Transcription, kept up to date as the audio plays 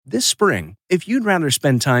This spring, if you'd rather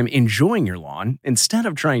spend time enjoying your lawn instead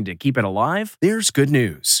of trying to keep it alive, there's good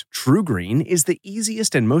news. TruGreen is the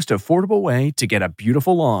easiest and most affordable way to get a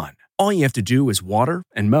beautiful lawn. All you have to do is water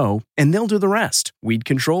and mow, and they'll do the rest. Weed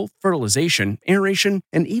control, fertilization, aeration,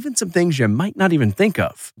 and even some things you might not even think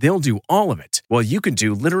of. They'll do all of it, while you can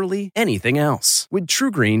do literally anything else. With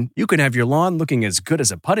TruGreen, you can have your lawn looking as good as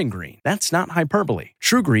a putting green. That's not hyperbole.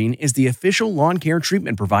 TruGreen is the official lawn care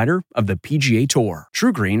treatment provider of the PGA Tour.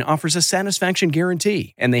 TruGreen offers a satisfaction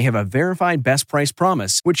guarantee, and they have a verified best price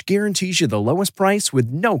promise, which guarantees you the lowest price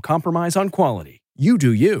with no compromise on quality. You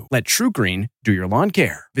do you. Let TruGreen do your lawn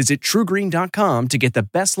care. Visit TruGreen.com to get the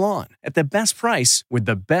best lawn at the best price with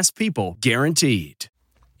the best people guaranteed.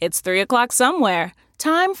 It's 3 o'clock somewhere.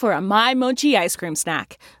 Time for a My Mochi ice cream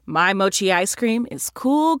snack. My Mochi ice cream is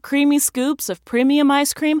cool, creamy scoops of premium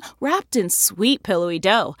ice cream wrapped in sweet, pillowy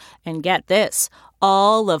dough. And get this,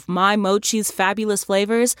 all of My Mochi's fabulous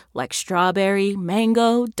flavors, like strawberry,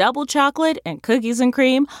 mango, double chocolate, and cookies and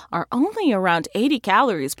cream, are only around 80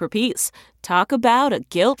 calories per piece. Talk about a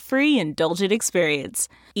guilt-free, indulgent experience.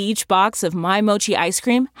 Each box of My Mochi ice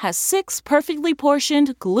cream has 6 perfectly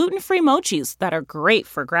portioned, gluten-free mochis that are great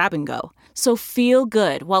for grab and go. So feel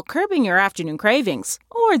good while curbing your afternoon cravings,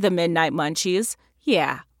 or the midnight munchies.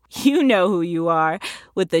 Yeah, you know who you are,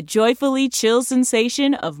 with the joyfully chill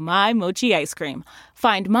sensation of My Mochi ice cream.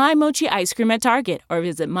 Find My Mochi ice cream at Target or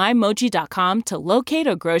visit MyMochi.com to locate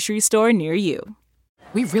a grocery store near you.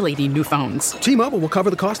 We really need new phones. T-Mobile will cover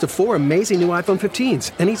the cost of 4 amazing new iPhone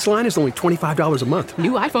 15s, and each line is only $25 a month.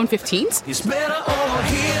 New iPhone 15s? It's better over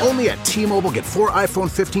here. Only at T-Mobile, get 4 iPhone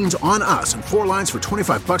 15s on us and 4 lines for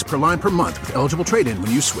 $25 per line per month with eligible trade-in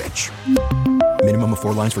when you switch. Minimum of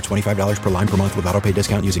 4 lines for $25 per line per month with autopay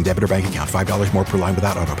discount using debit or bank account. $5 more per line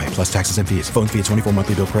without autopay, plus taxes and fees. Phone fee at 24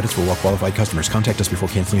 monthly bill credits for well-qualified customers. Contact us before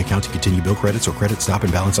canceling account to continue bill credits or credit stop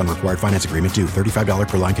and balance on required finance agreement due. $35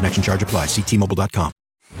 per line connection charge applies. See T-Mobile.com.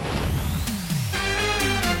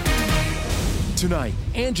 Tonight,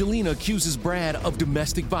 Angelina accuses Brad of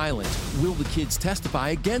domestic violence. Will the kids testify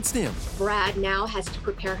against him? Brad now has to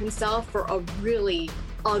prepare himself for a really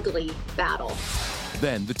ugly battle.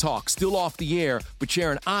 Then the talk still off the air, but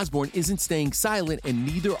Sharon Osbourne isn't staying silent, and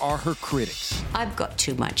neither are her critics. I've got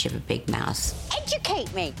too much of a big mouth.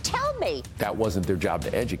 Educate me. Tell me. That wasn't their job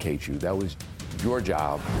to educate you. That was your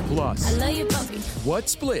job. Plus, I love you, puppy. What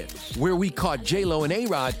Split, where we caught J-Lo and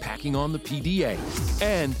A-Rod packing on the PDA.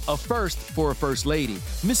 And a first for a First Lady,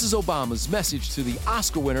 Mrs. Obama's message to the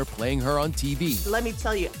Oscar winner playing her on TV. Let me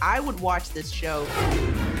tell you, I would watch this show.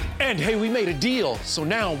 And hey, we made a deal, so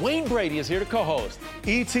now Wayne Brady is here to co-host.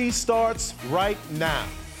 E.T. starts right now.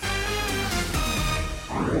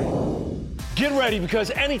 Get ready, because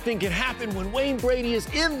anything can happen when Wayne Brady is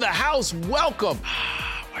in the house. Welcome.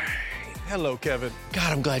 Hello, Kevin.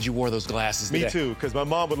 God, I'm glad you wore those glasses today. Me too, because my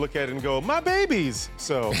mom would look at it and go, my babies.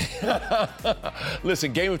 So.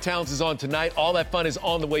 Listen, Game of Talents is on tonight. All that fun is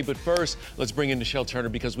on the way. But first, let's bring in Nichelle Turner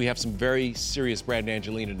because we have some very serious Brad and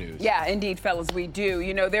Angelina news. Yeah, indeed, fellas, we do.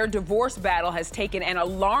 You know, their divorce battle has taken an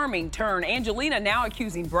alarming turn. Angelina now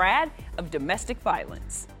accusing Brad of domestic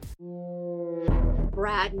violence.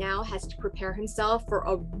 Brad now has to prepare himself for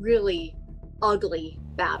a really ugly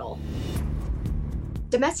battle.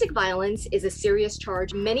 Domestic violence is a serious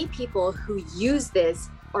charge. Many people who use this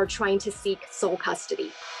are trying to seek sole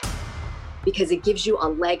custody because it gives you a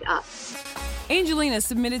leg up. Angelina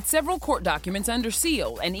submitted several court documents under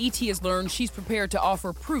seal, and ET has learned she's prepared to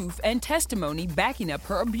offer proof and testimony backing up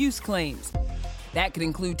her abuse claims. That could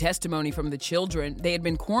include testimony from the children. They had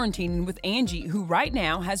been quarantining with Angie, who right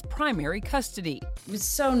now has primary custody. It was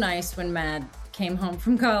so nice when Mad came home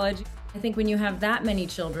from college. I think when you have that many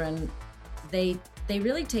children, they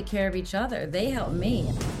really take care of each other. They help me.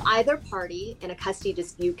 Either party in a custody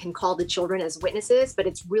dispute can call the children as witnesses, but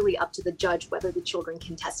it's really up to the judge whether the children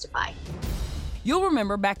can testify. You'll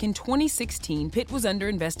remember back in 2016, Pitt was under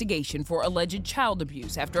investigation for alleged child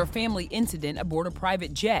abuse after a family incident aboard a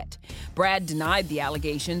private jet. Brad denied the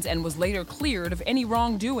allegations and was later cleared of any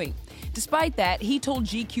wrongdoing. Despite that, he told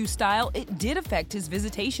GQ Style it did affect his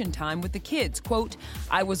visitation time with the kids. Quote,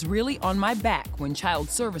 "I was really on my back when Child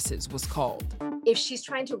Services was called." If she's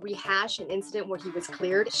trying to rehash an incident where he was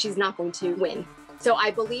cleared, she's not going to win. So I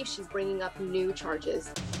believe she's bringing up new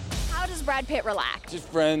charges. How does Brad Pitt relax? Just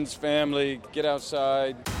friends, family, get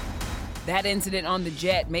outside. That incident on the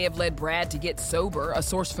jet may have led Brad to get sober. A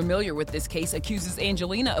source familiar with this case accuses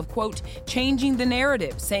Angelina of, quote, changing the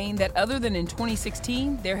narrative, saying that other than in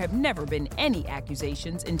 2016, there have never been any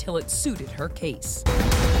accusations until it suited her case.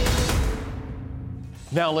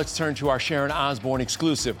 Now let's turn to our Sharon Osbourne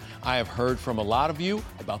exclusive. I have heard from a lot of you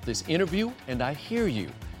about this interview, and I hear you.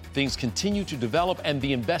 things continue to develop and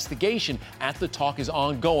the investigation at The Talk is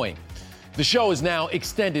ongoing. The show has now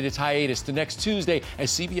extended its hiatus to next Tuesday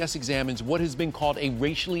as CBS examines what has been called a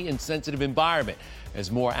racially insensitive environment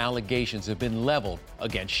as more allegations have been leveled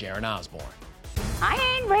against Sharon Osbourne. I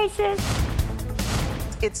ain't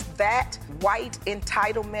racist. It's that white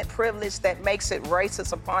entitlement privilege that makes it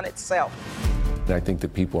racist upon itself. I think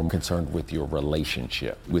that people are concerned with your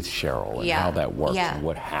relationship with Cheryl and how that works and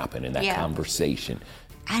what happened in that conversation.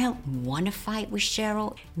 I don't want to fight with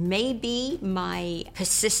Cheryl. Maybe my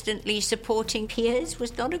persistently supporting peers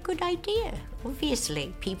was not a good idea.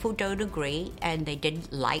 Obviously, people don't agree and they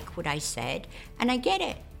didn't like what I said, and I get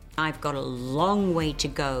it. I've got a long way to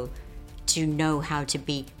go to know how to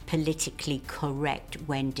be politically correct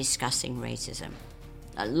when discussing racism.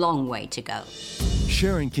 A long way to go.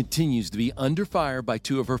 Sharon continues to be under fire by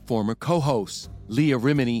two of her former co-hosts. Leah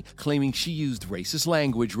Remini claiming she used racist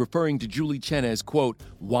language, referring to Julie Chen as, quote,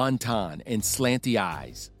 wonton and slanty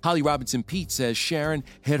eyes. Holly Robinson Peete says Sharon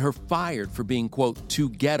had her fired for being, quote, too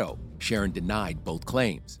ghetto. Sharon denied both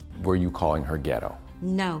claims. Were you calling her ghetto?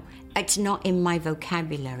 No, it's not in my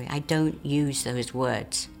vocabulary. I don't use those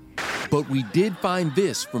words. But we did find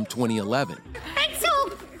this from 2011. It's all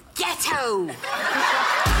ghetto!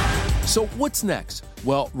 So what's next?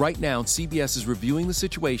 Well, right now, CBS is reviewing the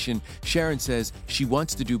situation. Sharon says she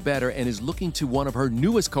wants to do better and is looking to one of her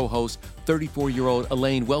newest co-hosts, 34-year-old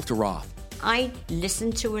Elaine Welteroth. I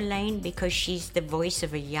listen to Elaine because she's the voice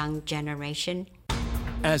of a young generation.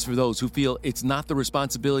 As for those who feel it's not the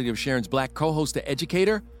responsibility of Sharon's black co-host to educate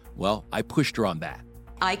her, well, I pushed her on that.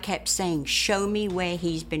 I kept saying, show me where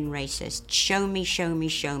he's been racist. Show me, show me,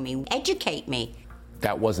 show me. Educate me.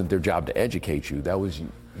 That wasn't their job to educate you. That was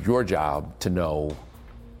your job to know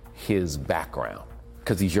his background,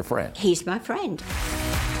 because he's your friend. He's my friend.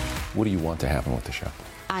 What do you want to happen with the show?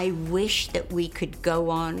 I wish that we could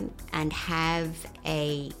go on and have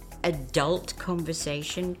a adult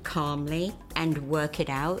conversation calmly and work it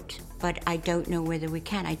out, but I don't know whether we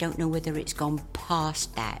can. I don't know whether it's gone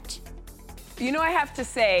past that. You know, I have to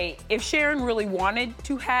say, if Sharon really wanted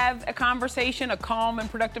to have a conversation, a calm and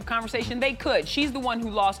productive conversation, they could. She's the one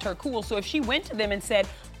who lost her cool. So if she went to them and said,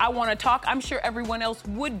 I want to talk, I'm sure everyone else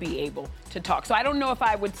would be able to talk. So I don't know if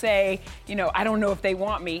I would say, I don't know if they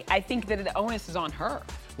want me. I think that the onus is on her.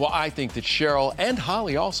 Well, I think that Cheryl and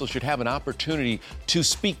Holly also should have an opportunity to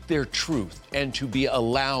speak their truth and to be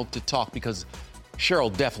allowed to talk, because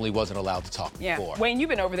Cheryl definitely wasn't allowed to talk before. Wayne, you've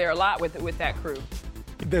been over there a lot with that crew.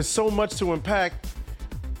 There's so much to unpack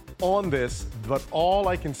on this, but all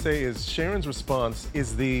I can say is Sharon's response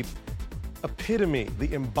is the epitome,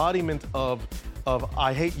 the embodiment of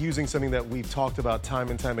I hate using something that we've talked about time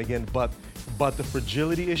and time again, but the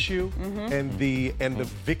fragility issue and the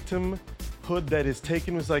victimhood that is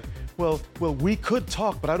taken was like, well, we could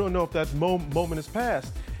talk, but I don't know if that moment has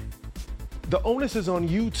passed. The onus is on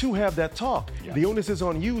you to have that talk. Yeah. The onus is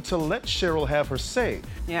on you to let Cheryl have her say.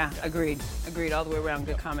 Yeah, agreed all the way around.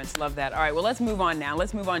 Good comments, love that. All right, well, let's move on now.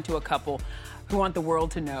 Let's move on to a couple who want the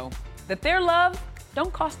world to know that their love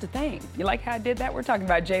don't cost a thing. You like how I did that? We're talking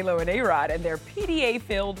about J-Lo and A-Rod and their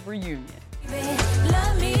PDA-filled reunion.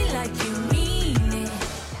 Love me like you mean it.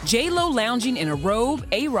 J-Lo lounging in a robe,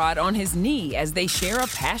 A-Rod on his knee as they share a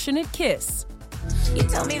passionate kiss. You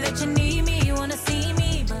tell me that you need me, you wanna see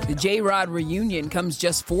me. The J-Rod reunion comes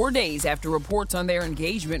just 4 days after reports on their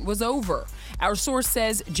engagement was over. Our source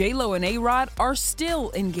says J-Lo and A-Rod are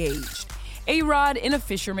still engaged. A-Rod, in a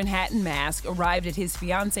fisherman hat and mask, arrived at his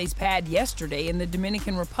fiance's pad yesterday in the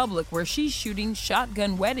Dominican Republic, where she's shooting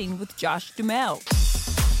Shotgun Wedding with Josh Duhamel.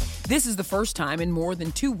 This is the first time in more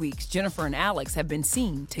than 2 weeks Jennifer and Alex have been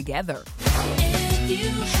seen together.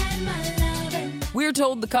 We're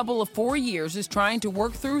told the couple of 4 years is trying to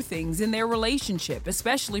work through things in their relationship,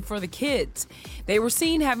 especially for the kids. They were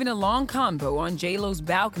seen having a long convo on J-Lo's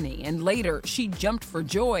balcony, and later she jumped for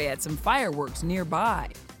joy at some fireworks nearby.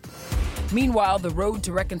 Meanwhile, the road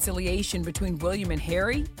to reconciliation between William and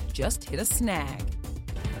Harry just hit a snag.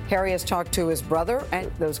 Harry has talked to his brother,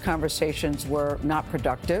 and those conversations were not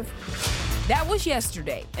productive. That was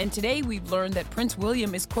yesterday, and today we've learned that Prince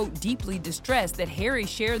William is, quote, deeply distressed that Harry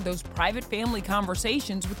shared those private family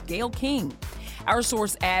conversations with Gayle King. Our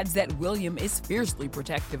source adds that William is fiercely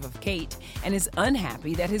protective of Kate and is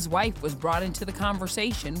unhappy that his wife was brought into the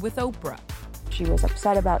conversation with Oprah. She was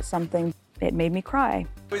upset about something. It made me cry.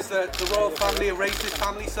 Is the royal family a racist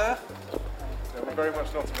family, sir? No, we're very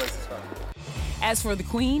much not a racist family. As for the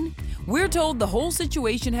Queen, we're told the whole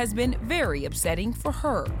situation has been very upsetting for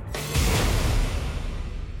her.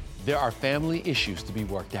 there are family issues to be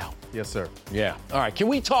worked out. Yes, sir. Yeah. All right, can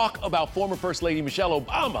we talk about former First Lady Michelle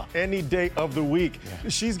Obama? Any day of the week. Yeah.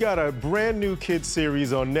 She's got a brand new kids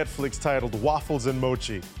series on Netflix titled Waffles and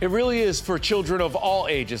Mochi. It really is for children of all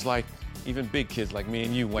ages, like even big kids like me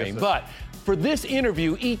and you, Wayne. Yes, but for this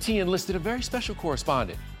interview, E.T. enlisted a very special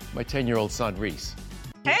correspondent, my 10-year-old son, Reese.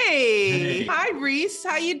 Hey. Hi, Reese.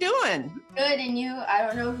 How you doing? Good, and you? I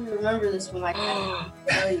don't know if you remember this one.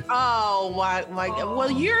 Oh my God!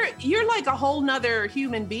 Well, you're like a whole nother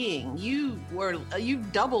human being. You've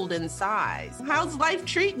doubled in size. How's life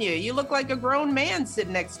treating you? You look like a grown man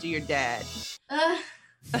sitting next to your dad.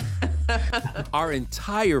 Our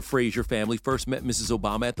entire Frazier family first met Mrs.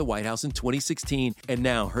 Obama at the White House in 2016, and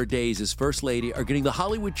now her days as First Lady are getting the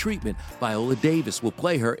Hollywood treatment. Viola Davis will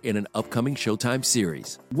play her in an upcoming Showtime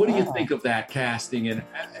series. What do you think of that casting? And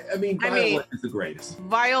I mean, Viola is the greatest.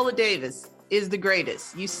 Viola Davis is the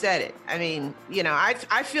greatest. You said it. I mean, you know,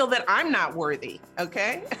 I feel that I'm not worthy,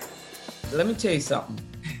 okay? Let me tell you something.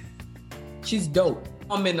 She's dope.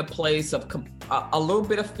 I'm in a place of a little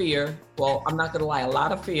bit of fear. Well, I'm not gonna lie, a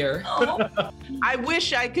lot of fear. I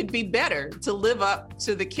wish I could be better to live up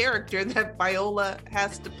to the character that Viola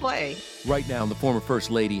has to play. Right now, the former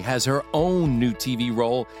First Lady has her own new TV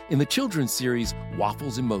role in the children's series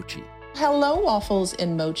Waffles and Mochi. Hello, Waffles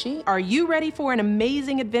and Mochi. Are you ready for an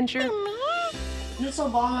amazing adventure? Ms.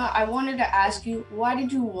 Obama, I wanted to ask you, why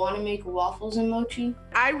did you want to make Waffles and Mochi?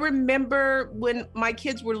 I remember when my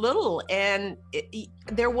kids were little and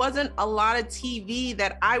there wasn't a lot of TV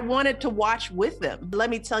that I wanted to watch with them.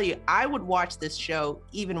 Let me tell you, I would watch this show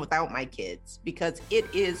even without my kids because it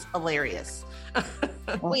is hilarious.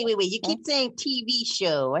 Wait. You keep saying TV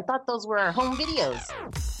show. I thought those were our home videos.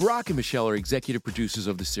 Barack and Michelle are executive producers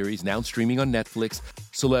of the series, now streaming on Netflix.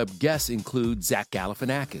 Celeb guests include Zach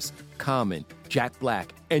Galifianakis, Common, Jack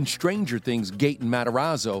Black, and Stranger Things' Gaten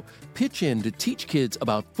Matarazzo pitch in to teach kids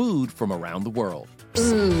about food from around the world.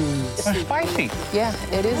 It's spicy. Yeah,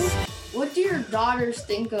 it is. What do your daughters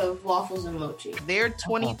think of Waffles and Mochi? They're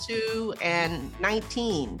 22 and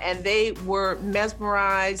 19, and they were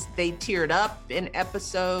mesmerized. They teared up in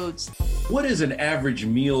episodes. What is an average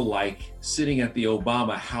meal like sitting at the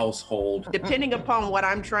Obama household? Depending upon what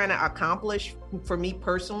I'm trying to accomplish, for me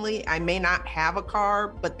personally, I may not have a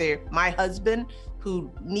carb, but my husband,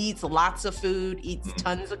 who needs lots of food, eats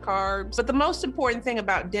tons of carbs. But the most important thing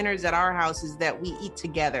about dinners at our house is that we eat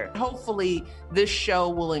together. Hopefully, this show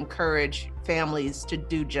will encourage families to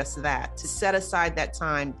do just that, to set aside that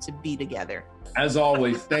time to be together. As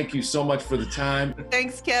always, thank you so much for the time.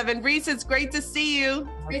 Thanks, Kevin. Reese, it's great to see you.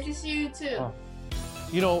 Great to see you, too.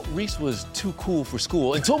 You know, Reese was too cool for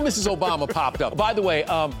school until Mrs. Obama popped up. By the way,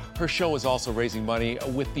 her show is also raising money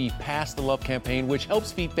with the Pass the Love campaign, which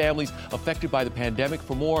helps feed families affected by the pandemic.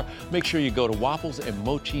 For more, make sure you go to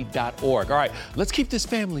wafflesandmochi.org. All right, let's keep this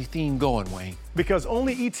family theme going, Wayne. Because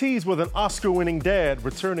only E.T.'s with an Oscar-winning dad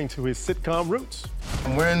returning to his sitcom roots.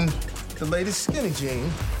 I'm wearing the latest skinny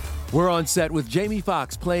jean. We're on set with Jamie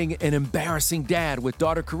Foxx playing an embarrassing dad with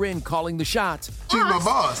daughter Corinne calling the shots. She's my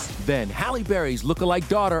boss. Then Halle Berry's lookalike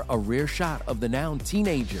daughter, a rare shot of the now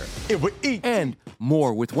teenager. It would eat. And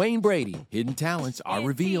more with Wayne Brady. Hidden talents are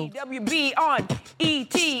revealed. NTWB on ET,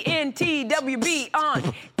 NTWB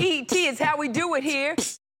on ET is how we do it here.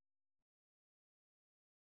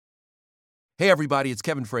 Hey everybody, it's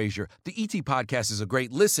Kevin Frazier. The ET podcast is a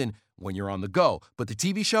great listen when you're on the go, but the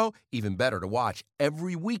TV show, even better to watch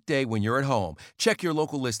every weekday when you're at home. Check your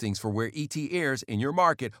local listings for where ET airs in your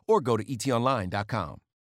market or go to etonline.com.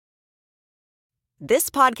 This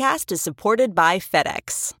podcast is supported by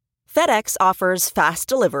FedEx. FedEx offers fast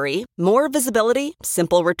delivery, more visibility,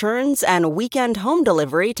 simple returns, and weekend home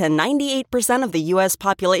delivery to 98% of the U.S.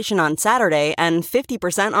 population on Saturday and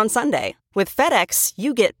 50% on Sunday. With FedEx,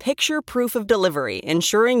 you get picture proof of delivery,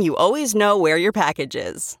 ensuring you always know where your package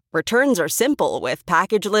is. Returns are simple with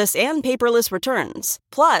packageless and paperless returns.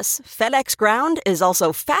 Plus, FedEx Ground is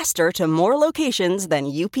also faster to more locations than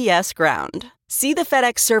UPS Ground. See the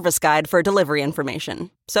FedEx service guide for delivery information.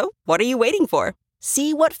 So, what are you waiting for?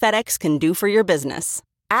 See what FedEx can do for your business.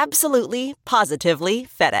 Absolutely, positively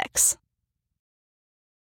FedEx.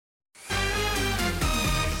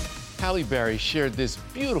 Halle Berry shared this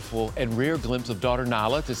beautiful and rare glimpse of daughter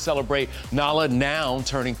Nala to celebrate Nala now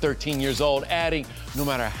turning 13 years old, adding, no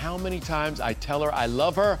matter how many times I tell her I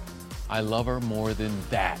love her more than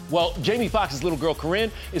that. Well, Jamie Foxx's little girl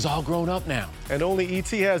Corinne is all grown up now. And only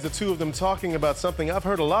E.T. has the two of them talking about something I've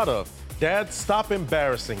heard a lot of. Dad, stop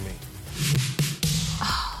embarrassing me.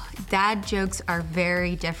 Dad jokes are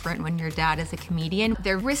very different when your dad is a comedian.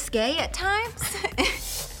 They're risque at times.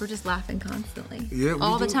 We're just laughing constantly. Yeah,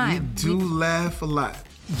 all the time. We do laugh a lot.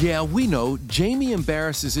 Yeah, we know. Jamie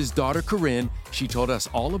embarrasses his daughter, Corinne. She told us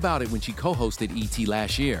all about it when she co-hosted ET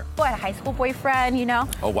last year. I had a high school boyfriend, you know.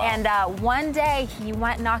 Oh, wow. And one day he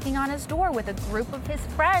went knocking on his door with a group of his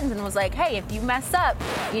friends and was like, hey, if you mess up,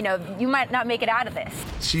 you know, you might not make it out of this.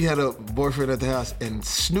 She had a boyfriend at the house, and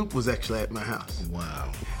Snoop was actually at my house.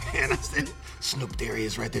 Wow. And I said, Snoop, there he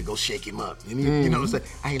is right there, go shake him up. And he, you know, say,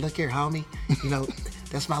 hey, look here, homie. You know,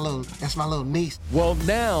 that's my little niece. Well,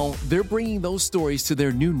 now they're bringing those stories to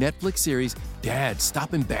their new Netflix series, Dad,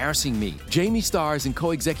 Stop Embarrassing Me. Jamie stars and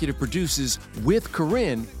co-executive produces with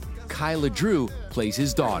Corinne. Kyla Drew plays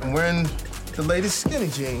his daughter. I'm wearing the latest skinny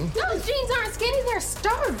jean. Those jeans aren't skinny, they're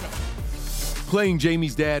starving. Playing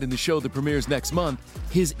Jamie's dad in the show that premieres next month,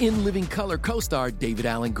 his In Living Color co-star David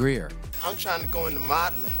Alan Grier. I'm trying to go into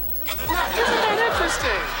modeling. Isn't that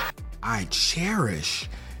interesting? I cherish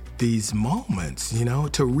these moments, you know,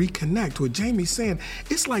 to reconnect. What Jamie's saying,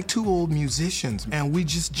 it's like two old musicians and we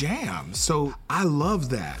just jam. So I love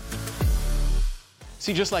that.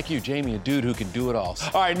 See, just like you, Jamie, a dude who can do it all.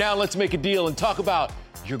 All right, now let's make a deal and talk about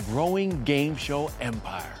your growing game show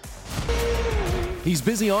empire. He's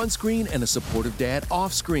busy on screen and a supportive dad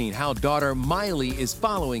off screen. How daughter Miley is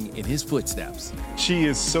following in his footsteps. She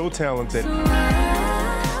is so talented.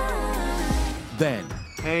 Then,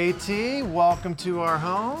 hey T, welcome to our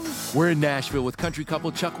home. We're in Nashville with country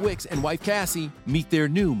couple Chuck Wicks and wife Cassie meet their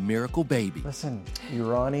new miracle baby. Listen, you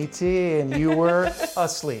were on ET and you were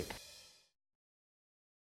asleep.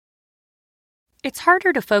 It's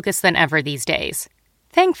harder to focus than ever these days.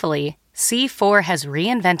 Thankfully, C4 has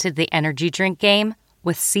reinvented the energy drink game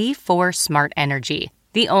with C4 Smart Energy,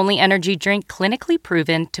 the only energy drink clinically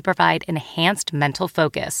proven to provide enhanced mental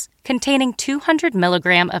focus, containing 200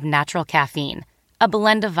 milligrams of natural caffeine, a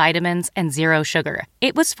blend of vitamins, and zero sugar.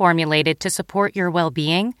 It was formulated to support your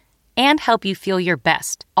well-being and help you feel your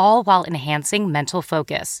best, all while enhancing mental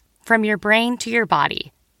focus. From your brain to your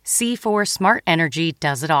body, C4 Smart Energy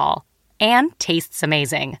does it all and tastes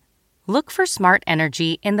amazing. Look for Smart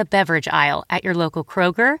Energy in the beverage aisle at your local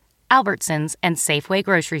Kroger, Albertsons, and Safeway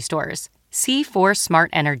grocery stores. C4 Smart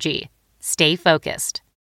Energy. Stay focused.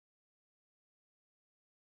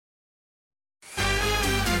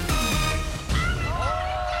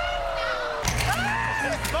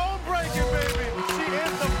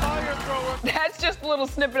 That's just a little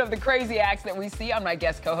snippet of the crazy acts that we see on my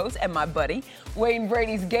guest co-host and my buddy, Wayne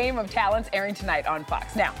Brady's Game of Talents, airing tonight on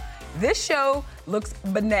Fox. Now, this show looks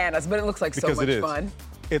bananas, but it looks like so much fun.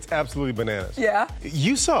 It's absolutely bananas. Yeah.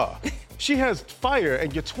 You saw. She has fire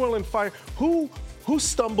and you're twirling fire. Who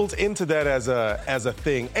stumbles into that as a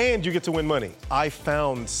thing? And you get to win money. I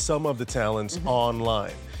found some of the talents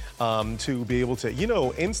online to be able to, you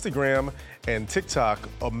know, Instagram and TikTok,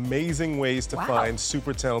 amazing ways to find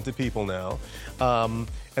super talented people now.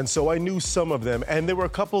 And so I knew some of them, and there were a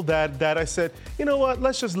couple that I said, you know what,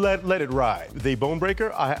 let's just let it ride. The Bone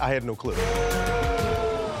Breaker, I had no clue.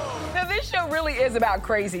 Now this show really is about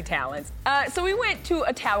crazy talents. So we went to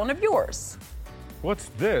a talent of yours. What's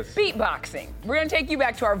this? Beatboxing. We're gonna take you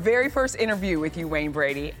back to our very first interview with you, Wayne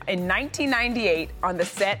Brady, in 1998 on the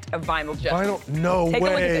set of Vinyl Justice. No Take a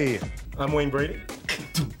look at way. this. I'm Wayne Brady.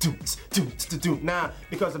 Now,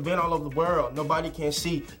 because I've been all over the world, nobody can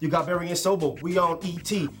see. You got Barry and Sobel. We on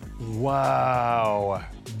ET. Wow.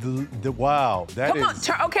 Wow. That Come is.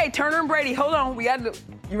 on. Okay, Turner and Brady, hold on. We got to.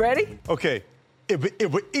 You ready? Okay.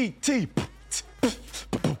 It was ET.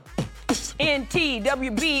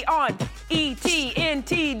 NTWB on. ET,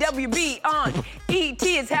 NTWB on. ET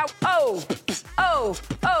is how. Oh.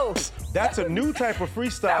 That's a new type of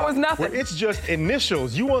freestyle. That was nothing. Where it's just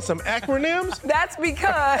initials. You want some acronyms? That's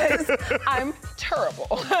because I'm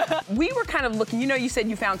terrible. We were kind of looking, you know, you said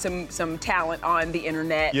you found some talent on the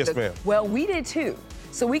internet. Yes, ma'am. Well, we did too.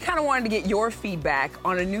 So we kind of wanted to get your feedback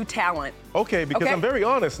on a new talent. Okay, because I'm very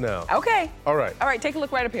honest now. Okay. All right. All right, take a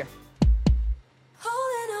look right up here.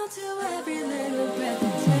 Holding on to every little breath I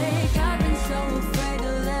take. I've been so afraid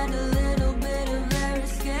to let a little bit of air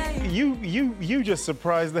escape. You just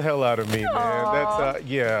surprised the hell out of me, man. That's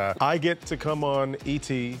yeah. I get to come on ET,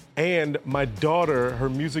 and my daughter, her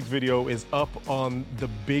music video is up on the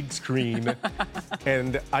big screen,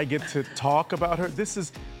 and I get to talk about her.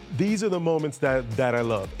 These are the moments that I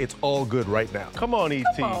love. It's all good right now. Come on, ET.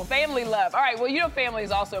 Come on, family love. All right, well, you know family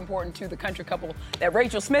is also important to the country couple that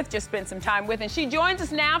Rachel Smith just spent some time with, and she joins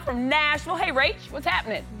us now from Nashville. Hey, Rach, what's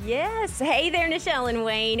happening? Yes. Hey there, Nichelle and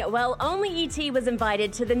Wayne. Well, only E.T. was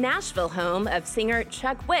invited to the Nashville home of singer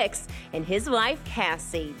Chuck Wicks and his wife,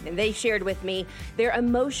 Cassie. And they shared with me their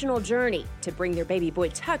emotional journey to bring their baby boy,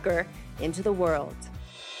 Tucker, into the world.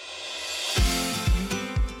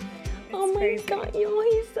 Oh my God, y'all,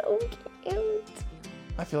 he's so cute.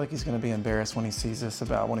 I feel like he's going to be embarrassed when he sees this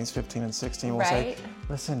about when he's 15 and 16. We'll Right. say,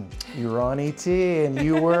 listen, you were on ET and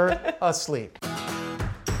you were asleep.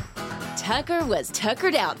 Tucker was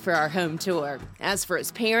tuckered out for our home tour. As for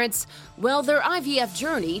his parents, well, their IVF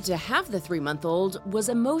journey to have the 3-month-old was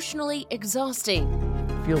emotionally exhausting.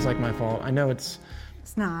 It feels like my fault. I know it's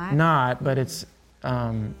not. Not, but it's,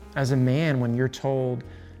 as a man, when you're told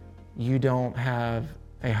you don't have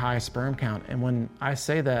a high sperm count, and when I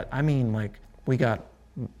say that, I mean like we got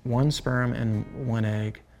 1 sperm and 1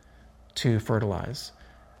 egg to fertilize.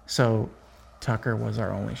 So Tucker was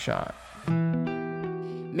our only shot.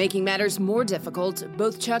 Making matters more difficult,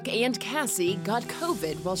 both Chuck and Cassie got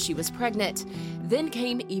COVID while she was pregnant. Then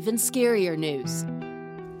came even scarier news.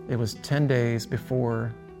 It was 10 days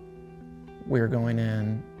before we were going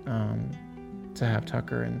in to have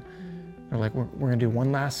Tucker, and they're like, we're gonna do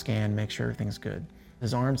one last scan, make sure everything's good.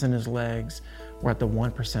 His arms and his legs were at the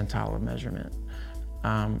 1 percentile of measurement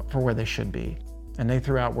for where they should be. And they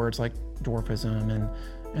threw out words like dwarfism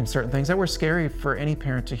and certain things that were scary for any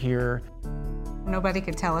parent to hear. Nobody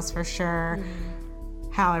could tell us for sure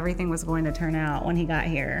how everything was going to turn out when he got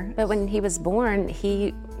here. But when he was born,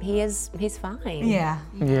 he's fine. Yeah.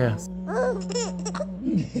 Yeah.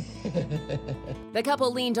 The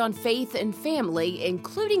couple leaned on faith and family,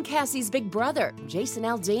 including Cassie's big brother, Jason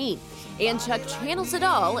Aldean. And Chuck channels it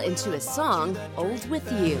all into his song, Old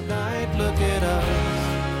With You.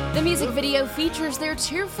 The music video features their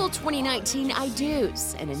tearful 2019 I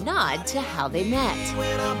do's and a nod to how they met.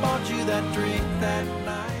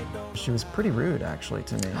 She was pretty rude, actually,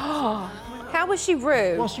 to me. How was she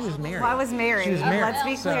rude? Well, she was married. Well, I was married. She was married. Let's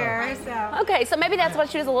be So- clear. Okay, so maybe that's why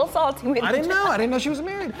she was a little salty with I didn't know. I didn't know she was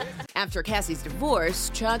married. After Cassie's divorce,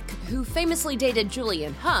 Chuck, who famously dated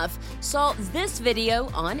Julianne Hough, saw this video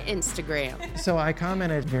on Instagram. So I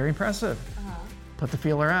commented, very impressive. Put the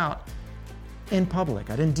feeler out in public.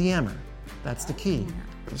 I didn't DM her. That's the key.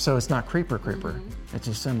 So it's not creeper. It's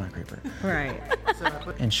just semi-creeper. Right.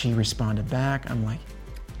 And she responded back. I'm like,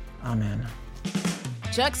 I'm in.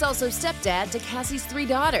 Chuck's also stepdad to Cassie's 3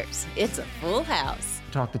 daughters. It's a full house.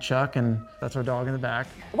 Talked to Chuck, and that's our dog in the back.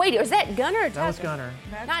 Wait, was that Gunner or Tucker? That was Gunner.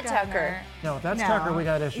 Not Tucker. No, if that's Tucker, we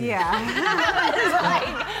got issues.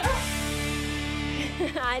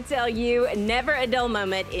 I tell you, never a dull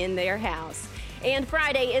moment in their house. And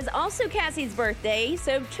Friday is also Cassie's birthday,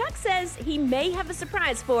 so Chuck says he may have a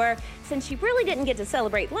surprise for her since she really didn't get to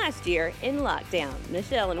celebrate last year in lockdown.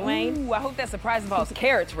 Michelle and Wayne. Ooh, I hope that surprise involves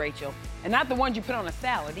carrots, Rachel. And not the ones you put on a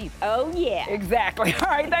salad either. Oh, yeah. Exactly. All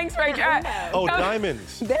right, thanks, Rachel. Oh,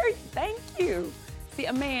 diamonds. Thank you. See,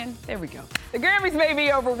 a man, there we go. The Grammys may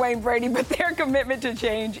be over Wayne Brady, but their commitment to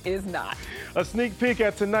change is not. A sneak peek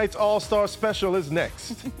at tonight's All-Star Special is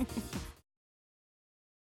next.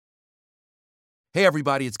 Hey,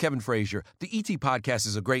 everybody, it's Kevin Frazier. The ET Podcast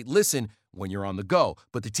is a great listen when you're on the go,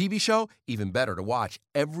 but the TV show, even better to watch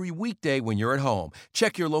every weekday when you're at home.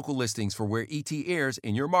 Check your local listings for where ET airs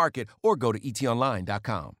in your market or go to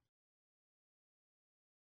etonline.com.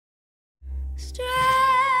 Strange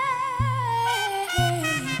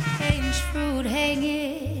fruit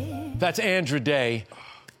hanging. That's Andra Day.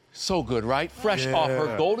 So good, right? Fresh off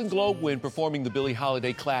her Golden Globe win performing the Billie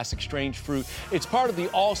Holiday classic Strange Fruit. It's part of the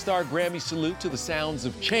All-Star Grammy salute to the sounds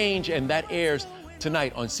of change, and that airs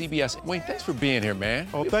tonight on CBS. Wayne, thanks for being here, man.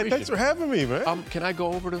 Oh, thanks for having me, man. Can I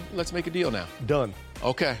go over to Let's Make a Deal now? Done.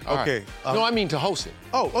 Okay, all right. Okay, No, I mean to host it.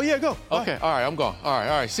 Oh, yeah, go. Okay, all right, I'm going. All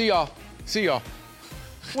right. See y'all.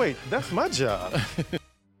 Wait, that's my job.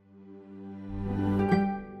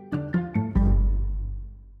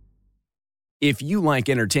 If you like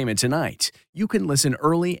Entertainment Tonight, you can listen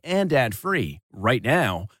early and ad-free right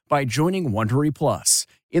now by joining Wondery Plus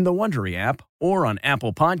in the Wondery app or on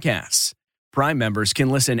Apple Podcasts. Prime members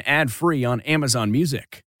can listen ad-free on Amazon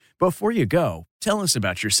Music. Before you go, tell us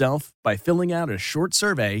about yourself by filling out a short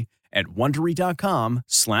survey at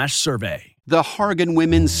Wondery.com/survey. The Hargan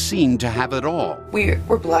women seemed to have it all. We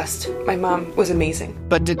were blessed. My mom was amazing.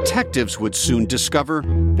 But detectives would soon discover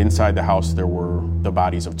inside the house there were the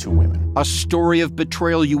bodies of 2 women. A story of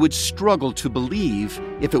betrayal you would struggle to believe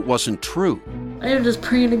if it wasn't true. I am just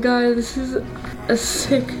praying to God, this is a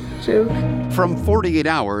sick joke. From 48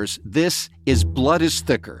 Hours, this is Blood is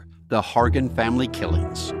Thicker, the Hargan family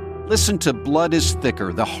killings. Listen to Blood is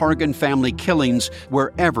Thicker, the Hargan family killings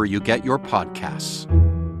wherever you get your podcasts.